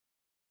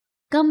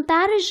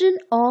Comparison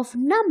of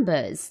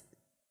numbers.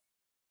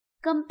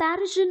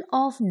 Comparison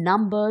of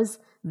numbers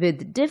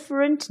with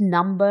different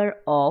number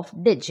of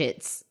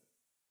digits.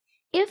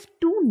 If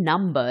two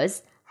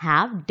numbers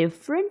have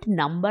different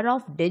number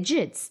of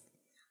digits,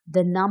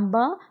 the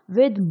number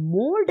with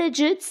more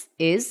digits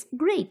is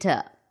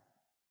greater.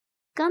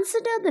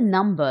 Consider the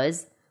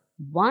numbers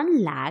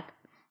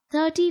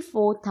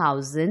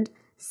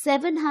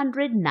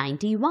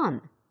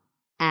 1,34,791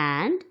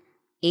 and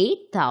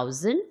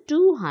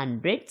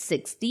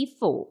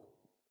 8,264.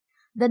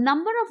 The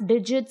number of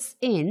digits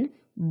in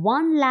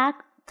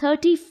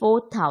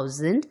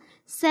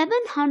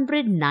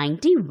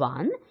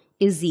 1,34,791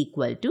 is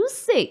equal to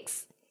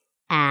 6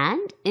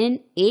 and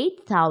in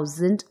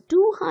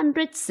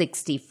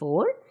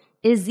 8,264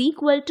 is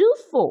equal to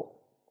 4.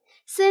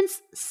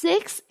 Since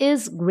 6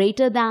 is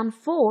greater than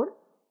 4,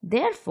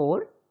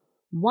 therefore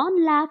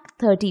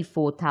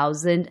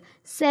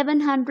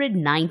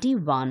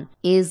 1,34,791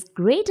 is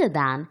greater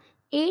than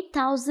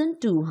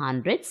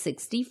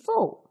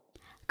 8,264.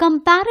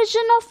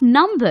 Comparison of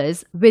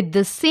numbers with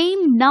the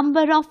same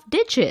number of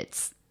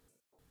digits.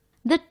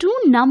 The two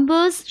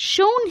numbers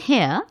shown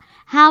here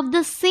have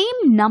the same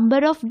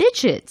number of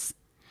digits.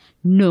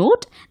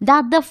 Note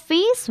that the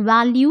face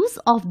values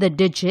of the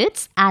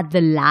digits at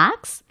the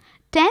lakhs,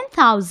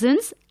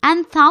 10,000s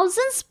and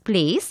thousands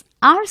place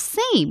are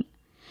same.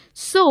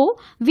 So,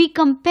 we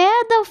compare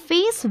the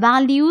face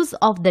values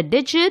of the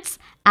digits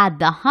at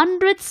the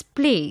hundreds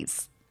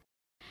place.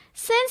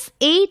 Since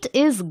 8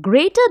 is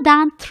greater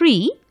than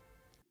 3,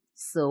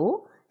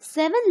 so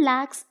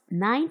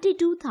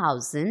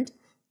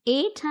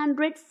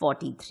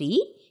 7,92,843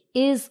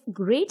 is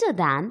greater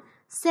than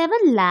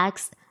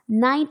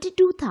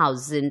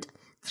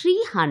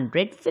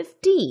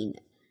 7,92,315.